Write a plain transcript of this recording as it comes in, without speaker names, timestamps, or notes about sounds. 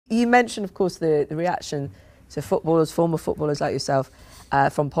You mentioned, of course, the reaction to footballers, former footballers like yourself,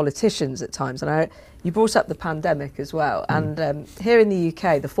 from politicians at times. And you brought up the pandemic as well. And here in the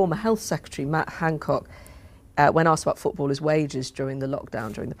UK, the former Health Secretary, Matt Hancock, when asked about footballers' wages during the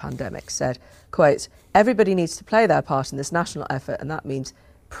lockdown, during the pandemic, said, quote, "Everybody needs to play their part in this national effort, and that means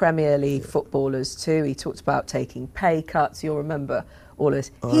Premier League footballers too." He talked about taking pay cuts. You'll remember all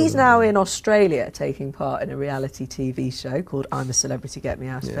this. He's now in Australia taking part in a reality TV show called I'm a Celebrity, Get Me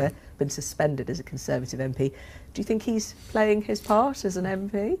Out of Here. Been suspended as a Conservative MP. Do you think he's playing his part as an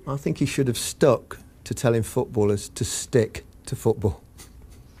MP? I think he should have stuck to telling footballers to stick to football.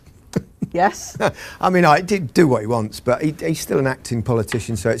 Yes. I mean, I did do what he wants, but he's still an acting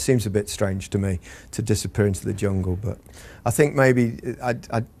politician, so it seems a bit strange to me to disappear into the jungle. But I think maybe,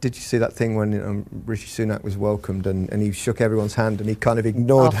 did you see that thing when Rishi Sunak was welcomed and he shook everyone's hand and he kind of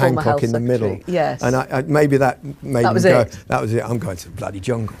ignored Hancock in the middle? Yes. And maybe that made him go, that was it, I'm going to the bloody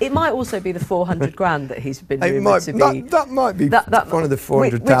jungle. It might also be the 400 grand that he's been rumoured to be. That might be one of the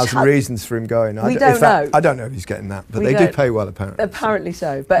 400,000 reasons for him going. We don't know. I don't know if he's getting that, but they do pay well apparently. Apparently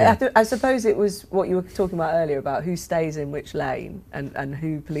so. But I suppose it was what you were talking about earlier about who stays in which lane and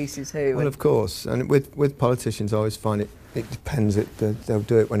who polices who. Well, of course. And with politicians, I always find it depends. They'll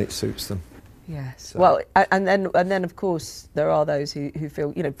do it when it suits them. Yes. So. Well, and then of course there are those who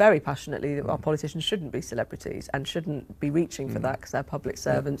feel, you know, very passionately that our politicians shouldn't be celebrities and shouldn't be reaching for that because they're public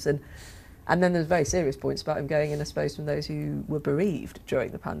servants. And then there's very serious points about him going in, I suppose, from those who were bereaved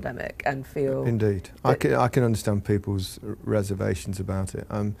during the pandemic and feel. Indeed, I can understand people's reservations about it.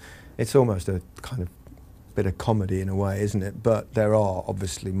 It's almost a kind of bit of comedy in a way, isn't it? But there are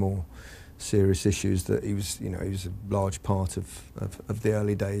obviously more serious issues that he was a large part of the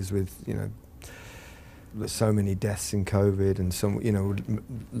early days with, you know, so many deaths in COVID, and some, you know,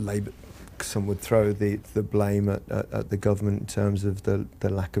 some would throw the blame at the government in terms of the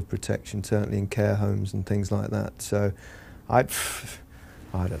lack of protection, certainly in care homes and things like that. So I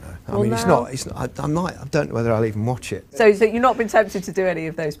don't know. I mean, it's not. I don't know whether I'll even watch it. So you've not been tempted to do any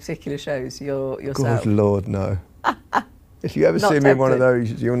of those particular shows yourself? Good Lord, no. If you ever see me in one of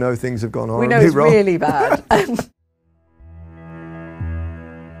those, you'll know things have gone horribly wrong. We know it's wrong. really bad.